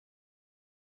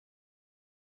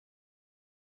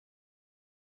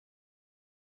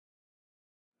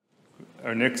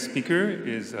Our next speaker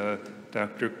is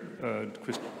Dr.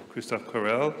 Christoph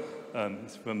Correll.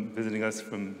 He's visiting us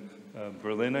from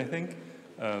Berlin, I think.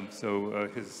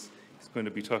 He's going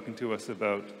to be talking to us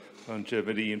about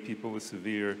longevity in people with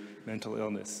severe mental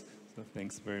illness. So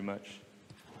thanks very much.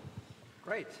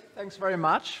 Great. Thanks very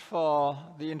much for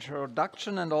the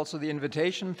introduction and also the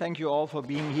invitation. Thank you all for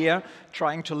being here,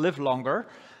 trying to live longer.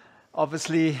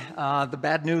 Obviously, the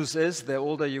bad news is the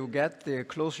older you get, the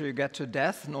closer you get to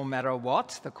death, no matter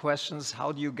what. The question is,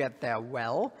 how do you get there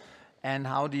well? And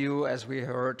how do you, as we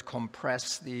heard,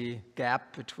 compress the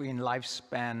gap between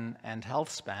lifespan and health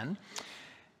span?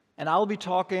 And I'll be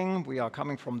talking, we are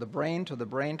coming from the brain to the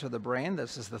brain to the brain.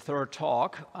 This is the third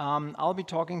talk. I'll be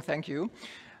talking, thank you,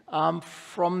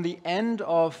 from the end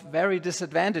of very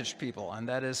disadvantaged people, and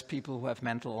that is people who have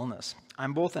mental illness.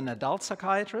 I'm both an adult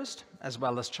psychiatrist as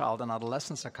well as child and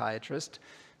adolescent psychiatrist,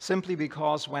 simply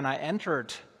because when I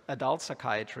entered adult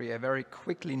psychiatry, I very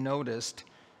quickly noticed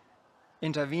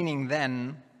intervening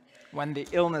then, when the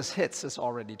illness hits, is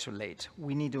already too late.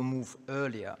 We need to move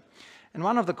earlier. And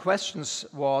one of the questions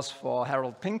was for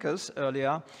Harold Pincus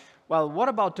earlier, well, what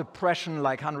about depression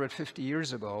like 150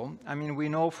 years ago? I mean, we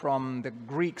know from the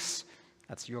Greeks,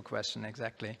 that's your question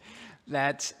exactly,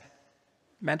 that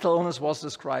mental illness was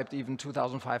described even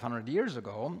 2,500 years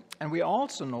ago. And we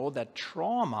also know that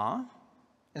trauma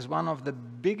is one of the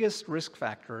biggest risk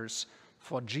factors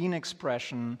for gene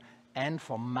expression and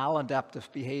for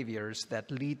maladaptive behaviors that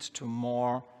lead to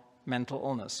more mental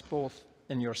illness, both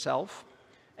in yourself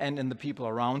and in the people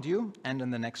around you and in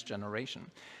the next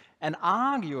generation. And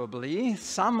arguably,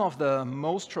 some of the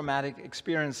most traumatic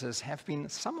experiences have been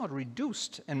somewhat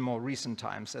reduced in more recent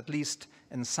times, at least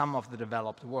in some of the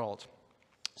developed world.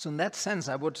 So in that sense,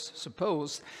 I would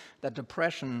suppose that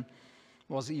depression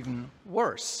was even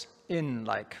worse in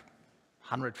like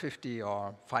 150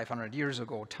 or 500 years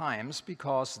ago times,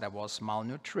 because there was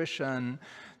malnutrition,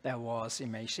 there was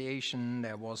emaciation,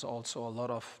 there was also a lot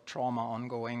of trauma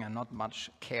ongoing and not much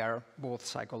care, both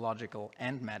psychological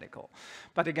and medical.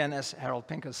 But again, as Harold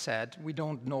Pincus said, we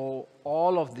don't know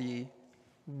all of the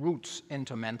roots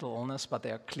into mental illness, but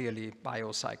they are clearly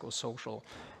biopsychosocial.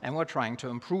 And we're trying to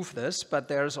improve this, but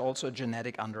there's also a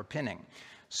genetic underpinning.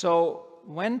 So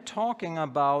when talking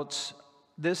about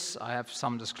this, I have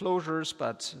some disclosures,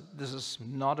 but this is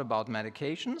not about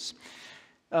medications.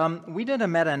 We did a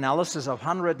meta-analysis of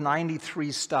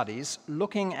 193 studies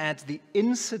looking at the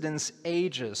incidence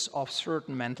ages of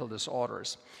certain mental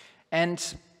disorders. And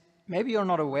maybe you're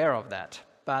not aware of that,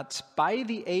 but by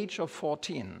the age of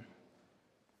 14,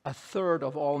 a third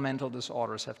of all mental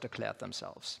disorders have declared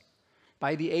themselves.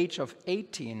 By the age of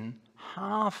 18,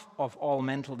 half of all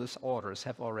mental disorders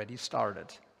have already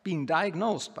started, being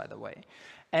diagnosed, by the way.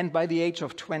 And by the age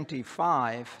of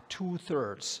 25,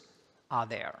 2/3 are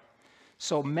there.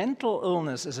 So mental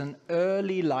illness is an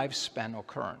early lifespan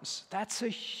occurrence. That's a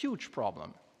huge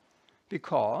problem,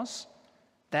 because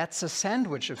that's a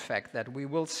sandwich effect that we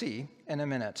will see in a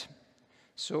minute.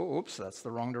 So, oops, that's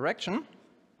the wrong direction.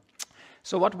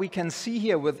 So what we can see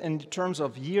here in terms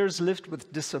of years lived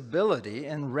with disability,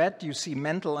 in red you see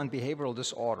mental and behavioral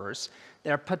disorders.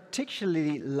 They're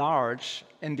particularly large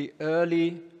in the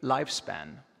early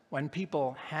lifespan, when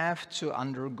people have to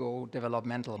undergo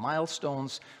developmental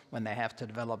milestones, when they have to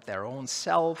develop their own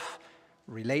self,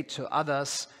 relate to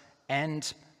others,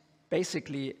 and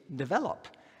basically develop.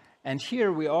 And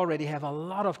here we already have a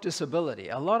lot of disability.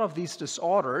 A lot of these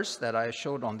disorders that I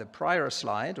showed on the prior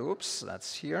slide, oops,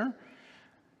 that's here,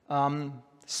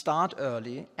 start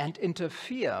early and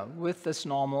interfere with this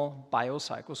normal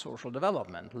biopsychosocial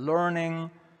development, learning,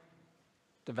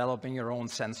 developing your own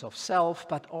sense of self,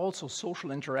 but also social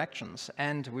interactions.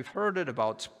 And we've heard it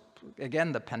about,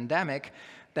 again, the pandemic,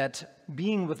 that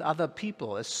being with other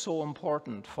people is so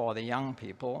important for the young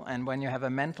people. And when you have a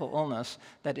mental illness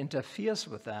that interferes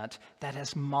with that, that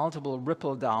has multiple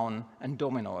ripple down and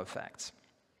domino effects.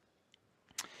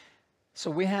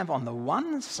 So we have on the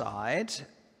one side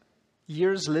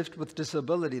years lived with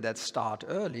disability that start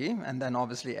early, and then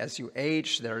obviously as you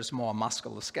age, there's more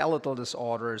musculoskeletal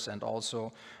disorders and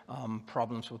also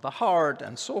problems with the heart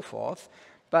and so forth.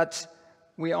 But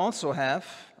we also have,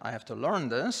 I have to learn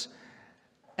this,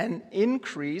 an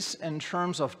increase in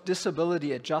terms of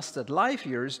disability-adjusted life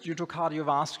years due to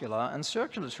cardiovascular and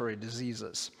circulatory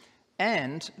diseases.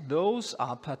 And those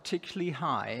are particularly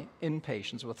high in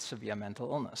patients with severe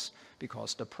mental illness,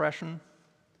 because depression,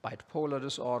 bipolar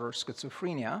disorder,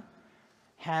 schizophrenia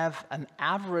have an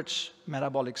average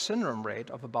metabolic syndrome rate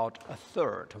of about a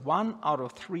third. 1 out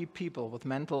of 3 people with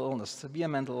mental illness, severe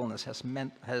mental illness,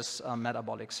 has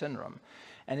metabolic syndrome.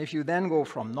 And if you then go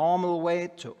from normal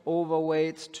weight to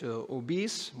overweight to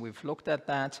obese, we've looked at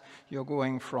that, you're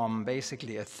going from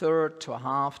basically a third to a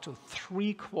half to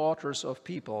 3/4 of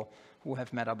people who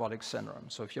have metabolic syndrome.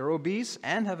 So if you're obese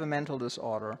and have a mental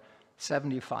disorder,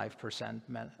 75%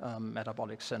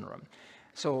 metabolic syndrome.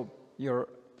 So you're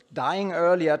dying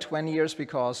earlier, 20 years,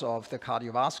 because of the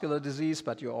cardiovascular disease,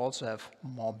 but you also have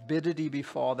morbidity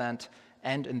before that,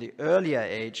 and in the earlier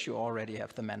age, you already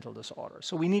have the mental disorder.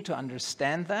 So we need to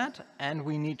understand that, and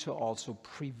we need to also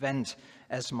prevent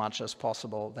as much as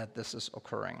possible that this is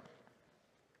occurring.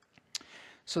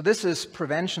 So this is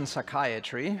prevention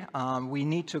psychiatry. We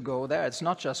need to go there. It's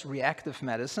not just reactive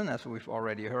medicine, as we've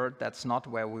already heard. That's not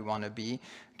where we want to be,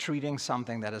 treating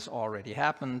something that has already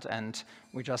happened. And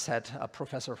we just had a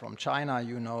professor from China.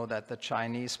 You know that the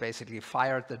Chinese basically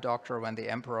fired the doctor when the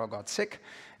emperor got sick.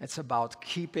 It's about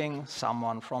keeping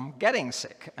someone from getting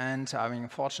sick. And I mean,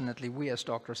 fortunately, we as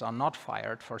doctors are not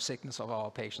fired for sickness of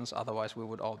our patients. Otherwise, we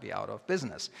would all be out of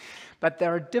business. But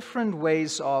there are different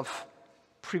ways of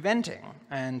preventing,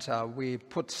 and we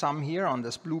put some here on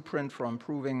this blueprint for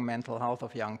improving mental health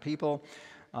of young people,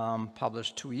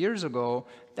 published 2 years ago.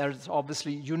 There's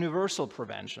obviously universal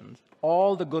prevention,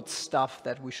 all the good stuff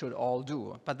that we should all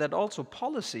do, but that also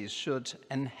policies should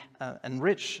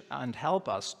enrich and help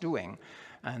us doing.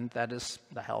 And that is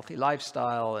the healthy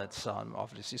lifestyle, it's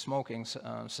obviously smoking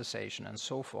cessation and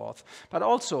so forth. But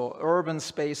also urban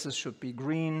spaces should be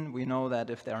green. We know that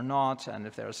if they're not, and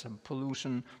if there's some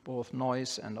pollution, both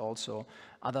noise and also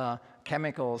other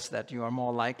chemicals, that you are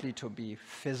more likely to be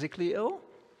physically ill,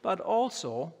 but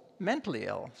also mentally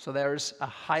ill. So there's a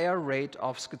higher rate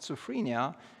of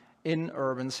schizophrenia in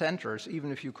urban centers,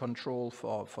 even if you control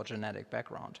for genetic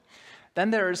background. Then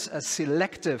there's a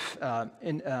selective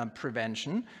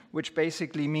prevention, which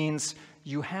basically means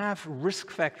you have risk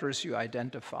factors you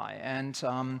identify, and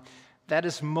that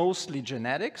is mostly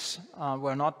genetics.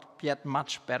 We're not yet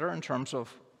much better in terms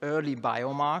of early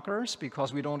biomarkers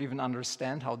because we don't even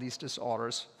understand how these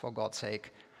disorders, for God's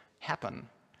sake, happen.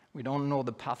 We don't know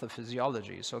the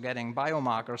pathophysiology, so getting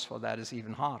biomarkers for that is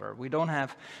even harder. We don't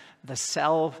have the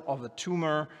cell of a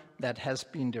tumor that has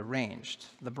been deranged.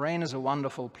 The brain is a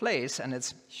wonderful place, and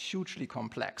it's hugely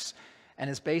complex. And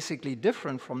it's basically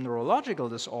different from neurological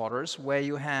disorders where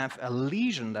you have a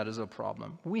lesion that is a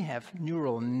problem. We have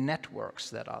neural networks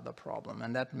that are the problem,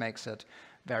 and that makes it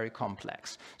very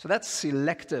complex. So that's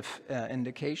selective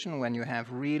indication, when you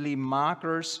have really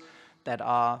markers that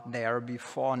are there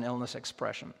before an illness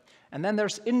expression. And then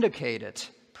there's indicated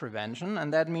prevention,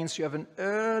 and that means you have an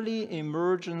early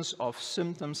emergence of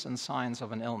symptoms and signs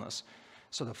of an illness.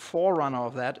 So the forerunner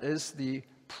of that is the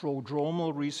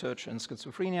prodromal research in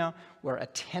schizophrenia, where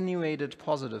attenuated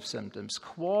positive symptoms,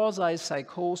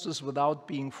 quasi-psychosis without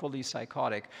being fully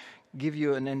psychotic, give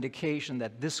you an indication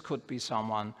that this could be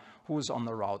someone who is on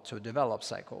the route to develop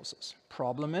psychosis.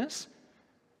 Problem is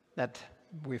that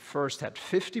we first had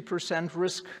 50%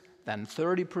 risk, then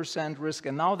 30% risk,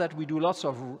 and now that we do lots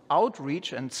of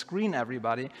outreach and screen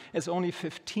everybody, it's only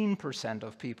 15%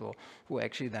 of people who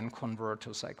actually then convert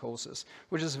to psychosis,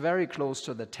 which is very close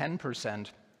to the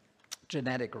 10%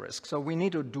 genetic risk. So we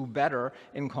need to do better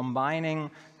in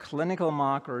combining clinical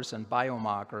markers and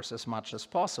biomarkers as much as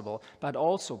possible, but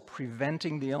also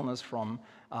preventing the illness from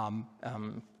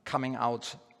coming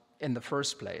out in the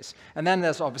first place. And then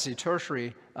there's obviously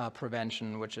tertiary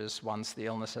prevention, which is once the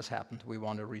illness has happened, we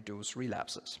want to reduce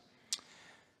relapses.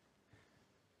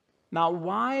 Now,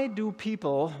 why do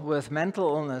people with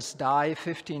mental illness die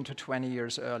 15 to 20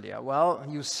 years earlier? Well,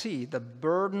 you see, the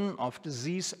burden of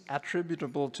disease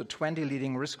attributable to 20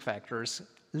 leading risk factors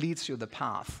leads you the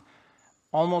path.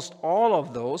 Almost all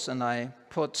of those, and I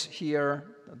put here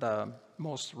the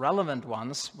most relevant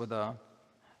ones with a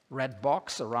red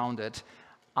box around it,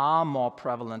 are more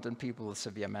prevalent in people with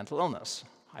severe mental illness.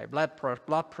 High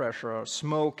blood pressure,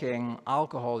 smoking,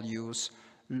 alcohol use,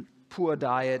 poor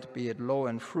diet, be it low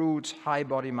in fruit, high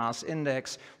body mass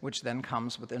index, which then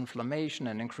comes with inflammation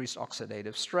and increased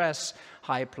oxidative stress,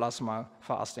 high plasma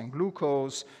fasting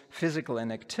glucose, physical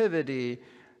inactivity,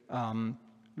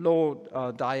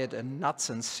 low diet in nuts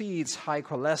and seeds, high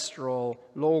cholesterol,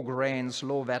 low grains,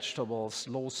 low vegetables,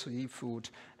 low seafood,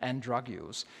 and drug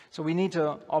use. So we need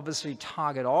to obviously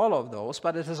target all of those,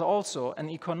 but it is also an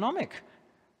economic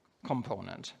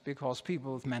component because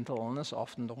people with mental illness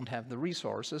often don't have the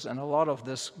resources, and a lot of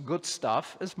this good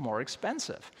stuff is more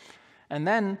expensive. And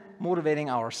then motivating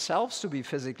ourselves to be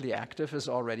physically active is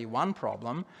already one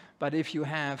problem. But if you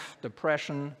have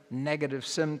depression, negative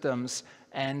symptoms,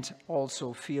 and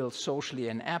also feel socially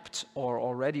inept or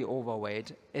already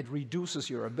overweight, it reduces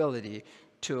your ability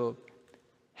to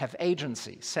have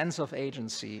agency, sense of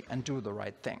agency, and do the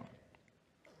right thing.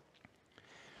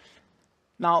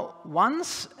 Now,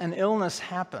 once an illness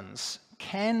happens,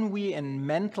 can we in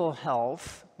mental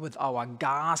health, with our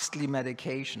ghastly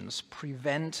medications,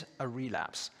 prevent a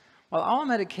relapse? Well, our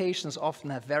medications often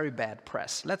have very bad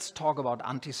press. Let's talk about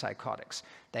antipsychotics.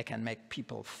 They can make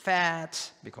people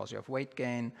fat because you have weight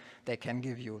gain. They can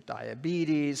give you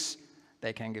diabetes.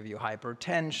 They can give you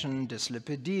hypertension,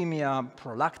 dyslipidemia,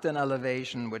 prolactin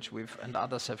elevation, which we've and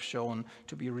others have shown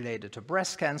to be related to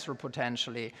breast cancer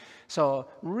potentially. So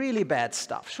really bad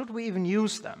stuff. Should we even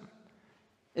use them?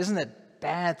 Isn't it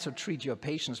bad to treat your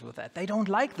patients with that? They don't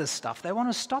like this stuff. They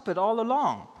want to stop it all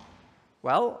along.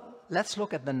 Well, let's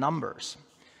look at the numbers.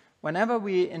 Whenever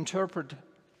we interpret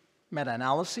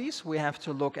meta-analyses, we have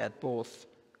to look at both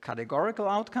categorical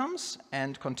outcomes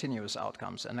and continuous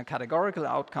outcomes. And a categorical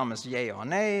outcome is yay or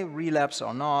nay, relapse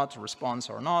or not,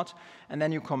 response or not, and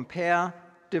then you compare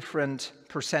different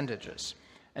percentages.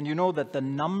 And you know that the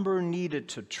number needed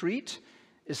to treat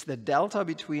is the delta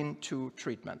between two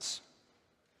treatments.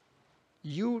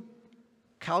 You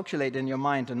calculate in your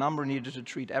mind the number needed to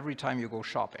treat every time you go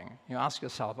shopping. You ask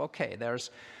yourself, okay, there's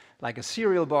like a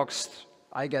cereal box,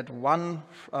 I get one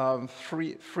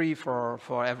free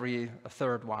for every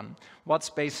third one. What's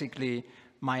basically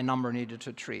my number needed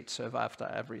to treat? So if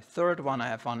after every third one I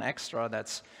have one extra,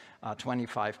 that's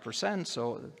 25%.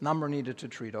 So number needed to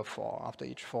treat of 4. After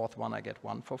each fourth one, I get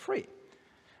one for free.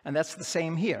 And that's the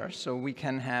same here. So we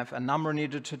can have a number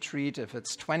needed to treat. If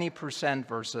it's 20%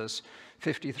 versus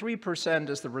 53%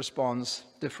 is the response,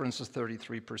 difference is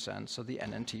 33%. So the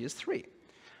NNT is 3.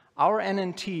 Our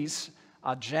NNTs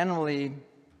are generally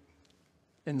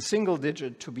in single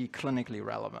digit to be clinically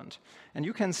relevant. And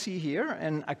you can see here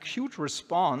an acute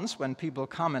response when people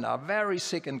come and are very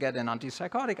sick and get an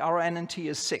antipsychotic, our NNT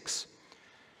is 6.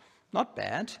 Not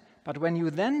bad, but when you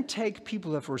then take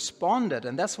people who have responded,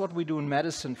 and that's what we do in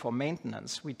medicine for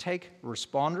maintenance, we take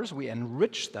responders, we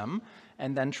enrich them,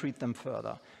 and then treat them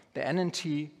further. The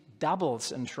NNT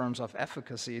doubles in terms of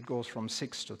efficacy. It goes from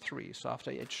 6 to 3. So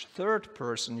after each third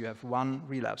person, you have 1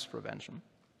 relapse prevention.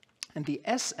 And the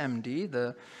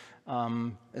SMD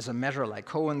is a measure like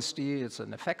Cohen's d. It's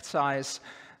an effect size.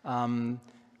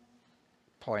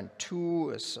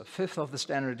 0.2 is a fifth of the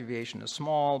standard deviation, is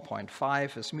small.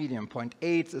 0.5 is medium.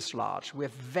 0.8 is large. We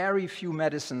have very few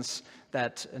medicines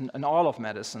that, in all of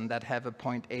medicine, that have a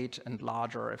 0.8 and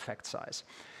larger effect size.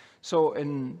 So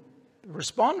in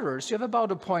responders, you have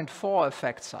about a 0.4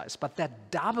 effect size, but that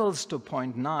doubles to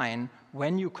 0.9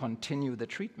 when you continue the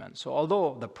treatment. So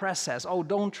although the press says, oh,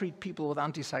 don't treat people with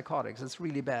antipsychotics, it's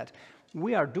really bad,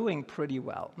 we are doing pretty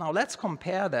well. Now let's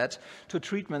compare that to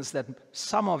treatments that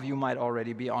some of you might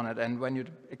already be on it, and when you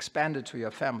expand it to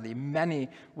your family, many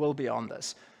will be on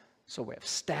this. So we have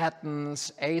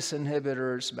statins, ACE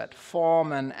inhibitors,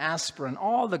 metformin, aspirin,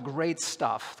 all the great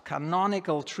stuff,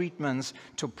 canonical treatments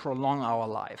to prolong our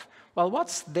life. Well,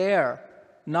 what's their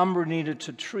number needed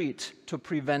to treat to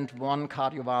prevent one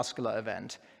cardiovascular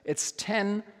event? It's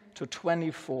 10 to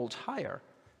 20-fold higher.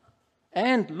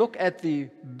 And look at the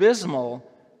abysmal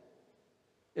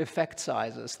effect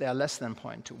sizes. They are less than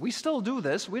 0.2. We still do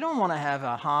this. We don't want to have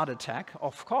a heart attack,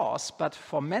 of course, but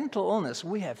for mental illness,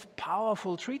 we have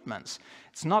powerful treatments.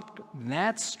 It's not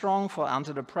that strong for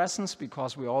antidepressants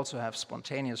because we also have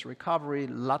spontaneous recovery,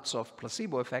 lots of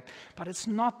placebo effect, but it's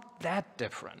not that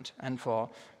different. And for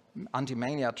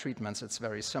anti-mania treatments, it's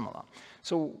very similar.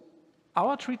 So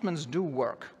our treatments do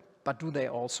work, but do they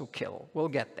also kill? We'll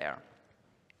get there.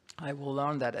 I will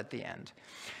learn that at the end.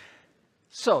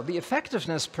 So the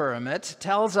effectiveness pyramid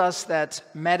tells us that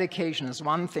medication is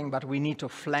one thing, but we need to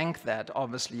flank that,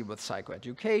 obviously, with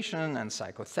psychoeducation and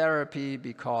psychotherapy,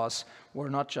 because we're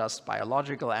not just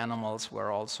biological animals,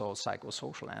 we're also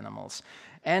psychosocial animals.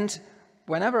 And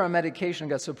whenever a medication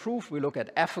gets approved, we look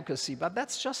at efficacy, but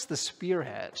that's just the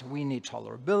spearhead. We need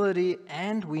tolerability,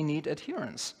 and we need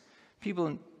adherence.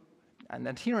 And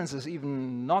adherence is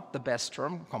even not the best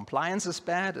term. Compliance is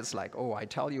bad. It's like, oh, I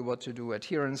tell you what to do.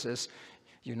 Adherence is,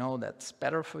 you know, that's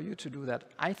better for you to do that.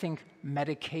 I think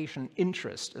medication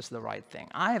interest is the right thing.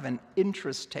 I have an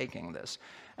interest taking this.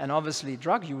 And obviously,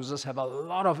 drug users have a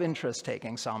lot of interest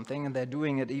taking something, and they're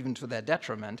doing it even to their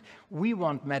detriment. We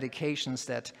want medications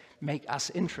that make us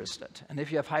interested. And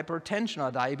if you have hypertension or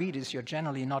diabetes, you're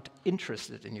generally not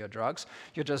interested in your drugs.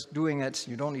 You're just doing it.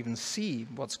 You don't even see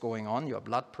what's going on, your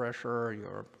blood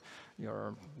pressure,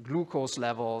 your glucose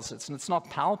levels. It's not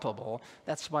palpable.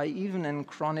 That's why even in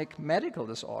chronic medical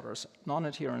disorders,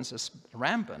 non-adherence is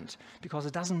rampant, because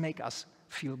it doesn't make us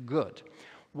feel good.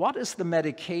 What is the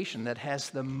medication that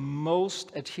has the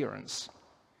most adherence?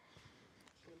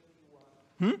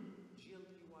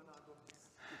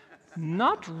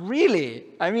 Not really.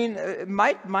 I mean, it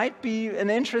might be an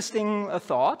interesting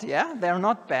thought, yeah? They're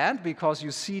not bad because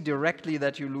you see directly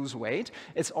that you lose weight.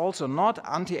 It's also not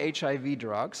anti-HIV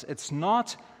drugs. It's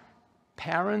not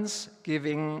parents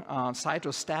giving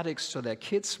cytostatics to their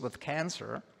kids with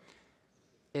cancer.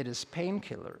 It is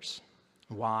painkillers.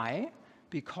 Why?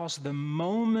 Because the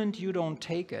moment you don't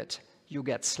take it, you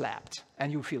get slapped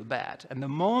and you feel bad. And the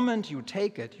moment you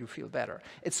take it, you feel better.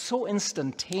 It's so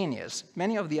instantaneous.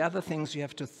 Many of the other things you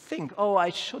have to think, oh, I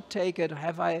should take it.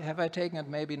 Have I taken it?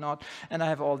 Maybe not. And I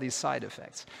have all these side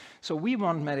effects. So we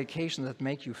want medications that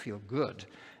make you feel good.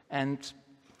 And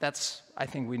that's, I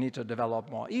think, we need to develop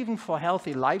more. Even for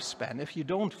healthy lifespan, if you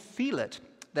don't feel it,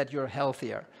 that you're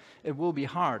healthier, it will be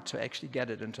hard to actually get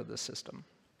it into the system.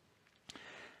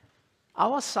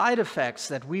 Our side effects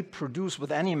that we produce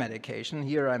with any medication,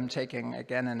 here I'm taking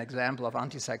again an example of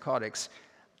antipsychotics,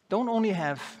 don't only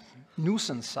have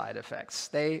nuisance side effects,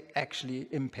 they actually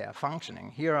impair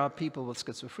functioning. Here are people with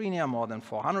schizophrenia, more than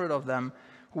 400 of them,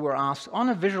 who were asked on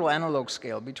a visual analog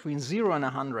scale between 0 and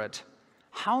 100,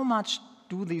 how much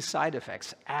do these side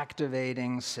effects,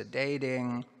 activating,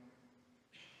 sedating,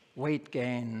 weight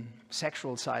gain,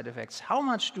 sexual side effects, how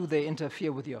much do they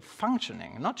interfere with your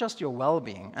functioning, not just your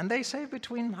well-being? And they say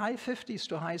between high 50s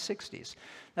to high 60s.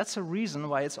 That's a reason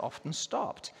why it's often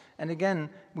stopped. And again,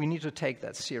 we need to take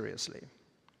that seriously.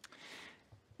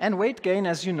 And weight gain,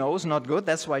 as you know, is not good.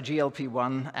 That's why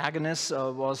GLP-1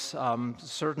 agonist was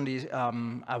certainly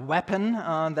a weapon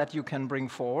that you can bring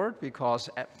forward, because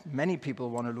many people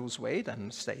want to lose weight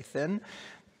and stay thin.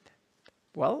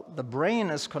 Well, the brain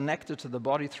is connected to the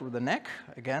body through the neck.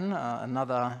 Again,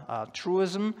 another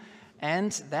truism.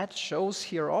 And that shows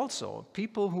here also.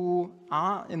 People who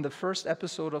are in the first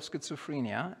episode of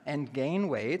schizophrenia and gain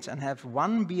weight and have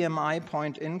 1 BMI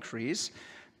point increase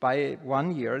by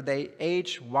 1 year, they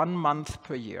age 1 month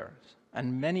per year.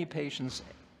 And many patients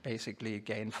basically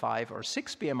gain 5 or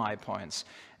 6 BMI points.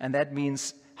 And that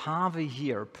means half a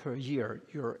year per year,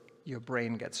 your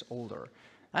brain gets older.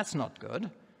 That's not good.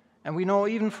 And we know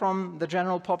even from the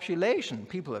general population,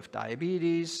 people with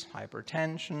diabetes,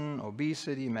 hypertension,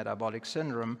 obesity, metabolic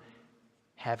syndrome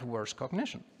have worse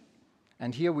cognition.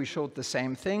 And here we showed the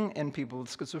same thing in people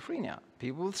with schizophrenia.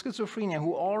 People with schizophrenia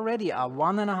who already are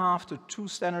 1.5 to 2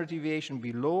 standard deviation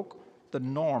below the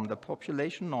norm, the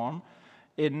population norm,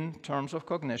 in terms of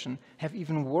cognition, have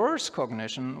even worse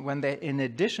cognition when they, in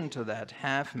addition to that,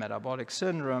 have metabolic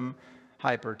syndrome,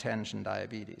 hypertension,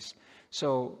 diabetes.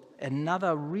 So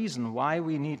another reason why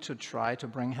we need to try to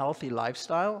bring healthy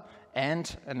lifestyle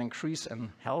and an increase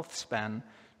in health span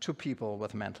to people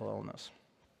with mental illness.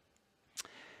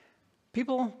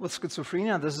 People with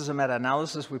schizophrenia, this is a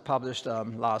meta-analysis we published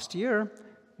last year,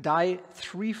 die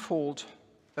 3-fold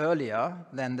earlier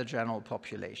than the general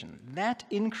population. That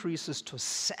increases to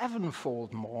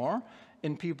 7-fold more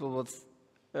in people with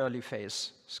early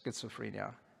phase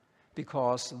schizophrenia,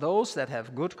 because those that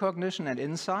have good cognition and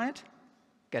insight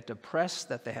get depressed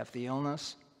that they have the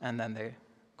illness, and then they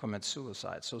commit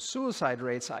suicide. So suicide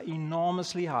rates are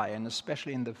enormously high, and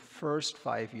especially in the first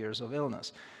 5 years of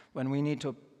illness, when we need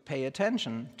to pay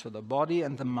attention to the body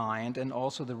and the mind and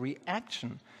also the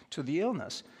reaction to the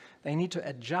illness. They need to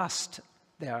adjust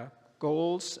their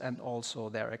goals and also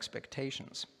their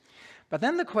expectations. But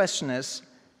then the question is,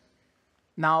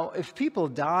 now, if people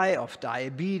die of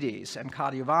diabetes and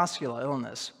cardiovascular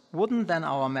illness, wouldn't then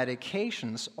our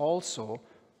medications also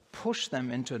push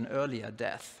them into an earlier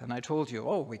death? And I told you,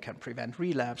 oh, we can prevent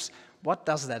relapse. What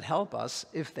does that help us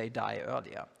if they die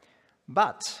earlier?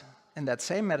 But in that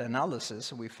same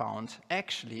meta-analysis, we found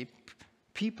actually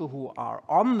people who are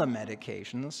on the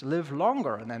medications live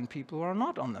longer than people who are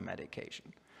not on the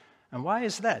medication. And why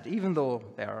is that? Even though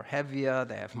they're heavier,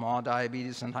 they have more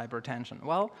diabetes and hypertension.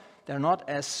 Well, they're not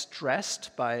as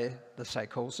stressed by the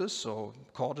psychosis, so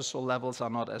cortisol levels are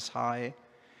not as high.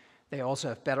 They also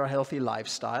have better healthy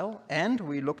lifestyle. And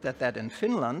we looked at that in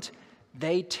Finland.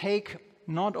 They take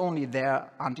not only their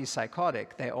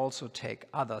antipsychotic, they also take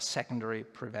other secondary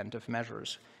preventive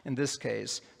measures. In this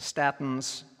case,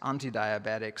 statins,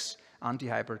 antidiabetics,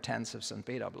 antihypertensives, and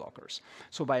beta blockers.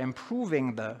 So by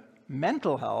improving the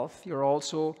mental health, you're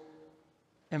also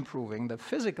improving the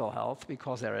physical health,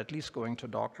 because they're at least going to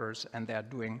doctors and they're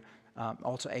doing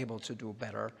also able to do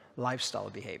better lifestyle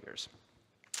behaviors.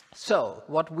 So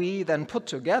what we then put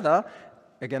together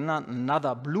again,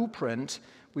 another blueprint.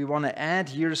 We want to add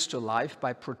years to life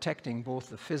by protecting both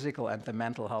the physical and the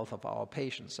mental health of our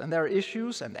patients. And there are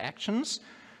issues and actions.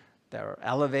 There are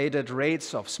elevated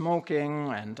rates of smoking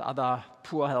and other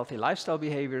poor healthy lifestyle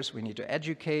behaviors. We need to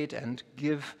educate and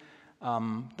give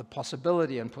the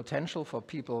possibility and potential for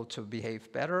people to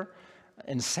behave better,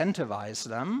 incentivize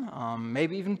them,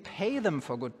 maybe even pay them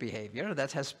for good behavior.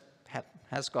 That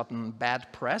has gotten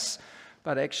bad press.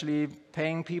 But actually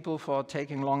paying people for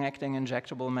taking long-acting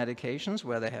injectable medications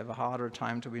where they have a harder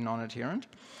time to be non-adherent,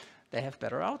 they have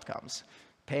better outcomes.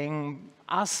 Paying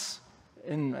us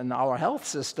in our health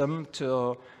system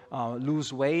to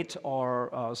lose weight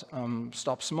or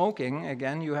stop smoking,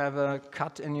 again, you have a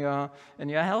cut in your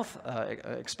health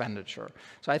expenditure.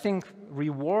 So I think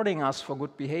rewarding us for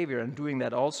good behavior and doing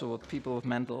that also with people with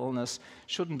mental illness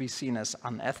shouldn't be seen as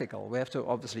unethical. We have to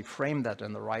obviously frame that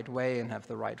in the right way and have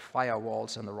the right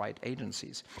firewalls and the right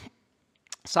agencies.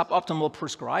 Suboptimal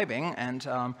prescribing,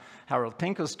 and Harold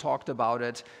Pincus talked about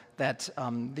it, that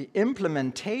the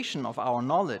implementation of our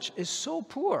knowledge is so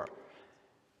poor.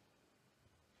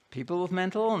 People with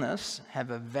mental illness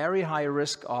have a very high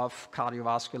risk of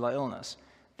cardiovascular illness.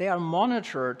 They are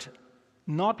monitored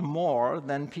not more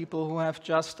than people who have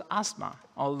just asthma,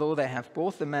 although they have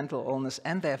both the mental illness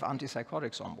and they have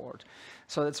antipsychotics on board.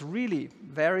 So it's really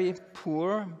very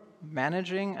poor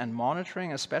managing and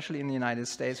monitoring, especially in the United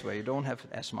States where you don't have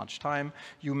as much time.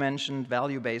 You mentioned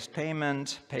value-based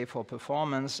payment, pay for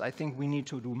performance. I think we need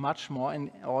to do much more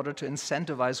in order to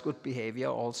incentivize good behavior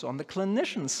also on the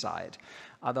clinician side.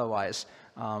 Otherwise,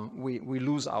 we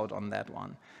lose out on that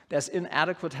one. There's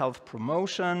inadequate health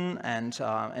promotion and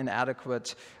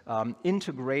inadequate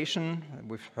integration.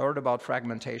 We've heard about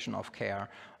fragmentation of care,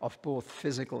 of both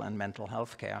physical and mental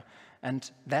health care.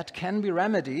 And that can be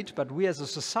remedied, but we as a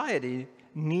society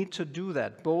need to do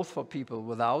that, both for people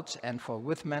without and for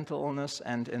with mental illness.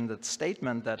 And in the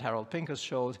statement that Harold Pincus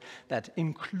showed, that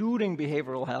including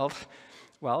behavioral health,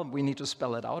 well, we need to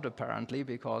spell it out apparently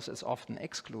because it's often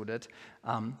excluded.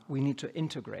 We need to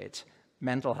integrate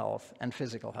mental health and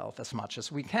physical health as much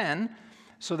as we can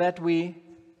so that we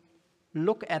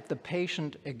look at the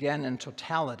patient again in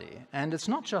totality. And it's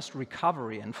not just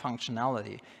recovery and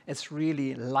functionality, it's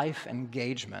really life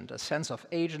engagement, a sense of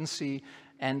agency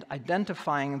and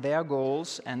identifying their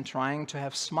goals and trying to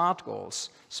have SMART goals,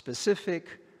 specific,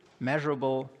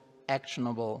 measurable,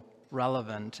 actionable,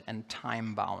 relevant, and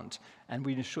time-bound. And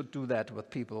we should do that with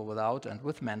people without and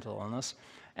with mental illness.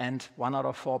 And 1 out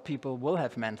of 4 people will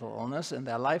have mental illness in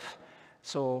their life.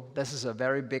 So this is a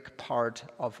very big part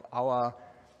of our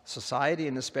society,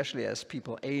 and especially as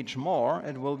people age more,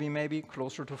 it will be maybe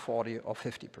closer to 40 or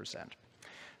 50%.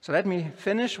 So let me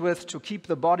finish with to keep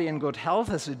the body in good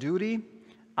health as a duty.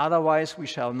 Otherwise, we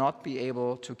shall not be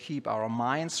able to keep our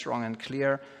minds strong and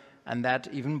clear, and that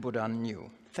even Buddha knew.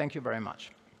 Thank you very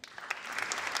much.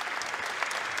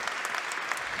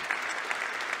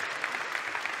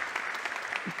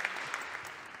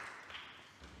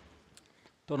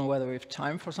 Don't know whether we have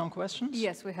time for some questions?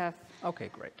 Yes, we have. Okay,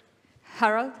 great.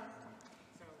 Harold?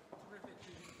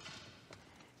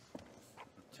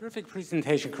 Terrific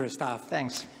presentation, Christoph.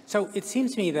 Thanks. So it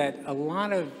seems to me that a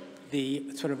lot of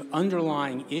the sort of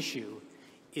underlying issue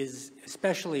is,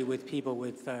 especially with people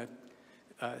with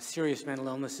serious mental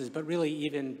illnesses, but really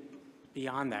even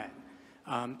beyond that,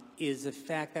 is the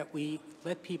fact that we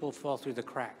let people fall through the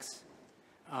cracks.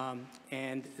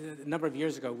 And a number of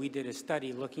years ago, we did a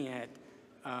study looking at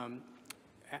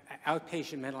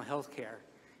outpatient mental health care.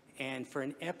 And for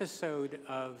an episode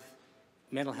of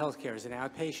mental health care as an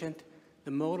outpatient,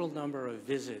 the modal number of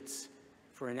visits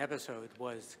for an episode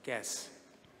was, guess?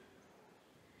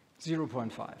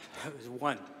 0.5. It was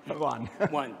 1. 1.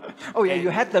 1. Oh yeah, you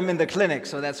had them in the clinic,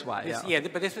 so that's why. Yeah,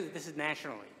 but this is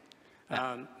nationally.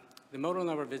 Yeah. The modal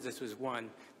number of visits was 1.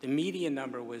 The median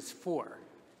number was 4.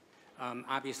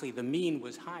 Obviously, the mean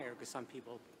was higher because some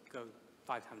people go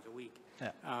 5 times a week.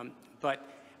 Yeah.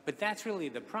 But that's really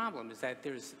the problem, is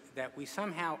that we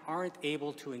somehow aren't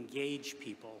able to engage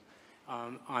people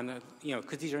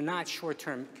because these are not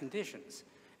short-term conditions,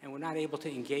 and we're not able to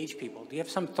engage people. Do you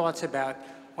have some thoughts about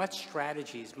what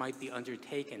strategies might be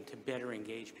undertaken to better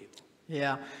engage people?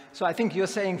 Yeah, so I think you're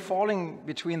saying falling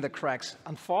between the cracks.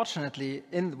 Unfortunately,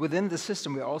 within the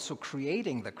system, we're also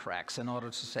creating the cracks in order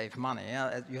to save money.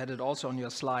 Yeah? You had it also on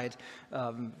your slide,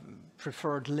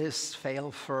 preferred lists, fail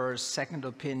first, second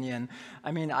opinion.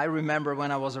 I mean, I remember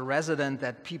when I was a resident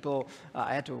that people,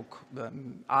 I had to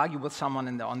argue with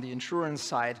someone on the insurance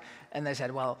side, and they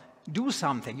said, well, do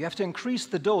something. You have to increase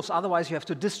the dose, otherwise you have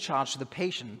to discharge the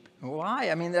patient. Why?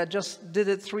 I mean, I just did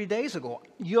it 3 days ago.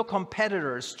 Your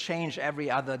competitors change every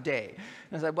other day.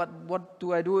 And I said, what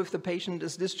do I do if the patient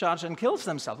is discharged and kills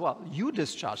themselves? Well, you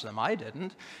discharged them, I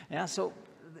didn't. Yeah, so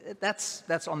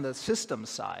that's on the system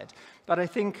side. But I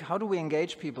think, how do we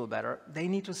engage people better? They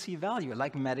need to see value.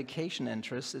 Like medication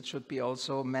interest, it should be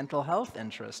also mental health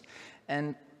interest.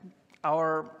 And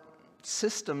our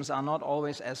systems are not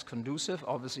always as conducive.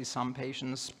 Obviously, some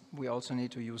patients, we also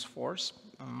need to use force,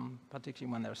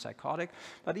 particularly when they're psychotic.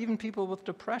 But even people with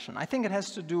depression. I think it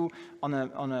has to do on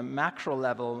a macro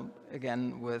level,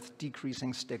 again, with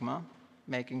decreasing stigma,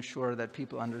 making sure that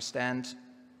people understand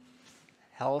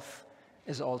health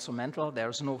is also mental.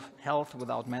 There's no health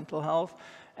without mental health.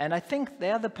 And I think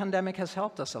there the pandemic has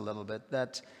helped us a little bit,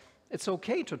 that it's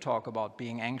okay to talk about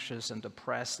being anxious and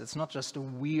depressed. It's not just a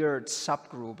weird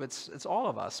subgroup. It's all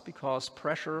of us, because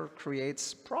pressure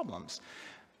creates problems.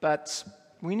 But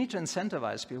we need to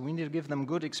incentivize people. We need to give them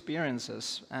good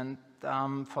experiences. And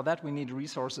for that, we need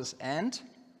resources and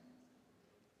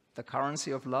the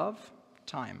currency of love,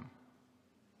 time.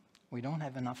 We don't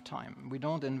have enough time. We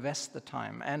don't invest the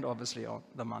time and obviously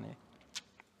the money.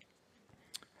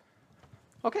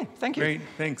 Okay, thank you. Great,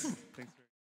 thanks.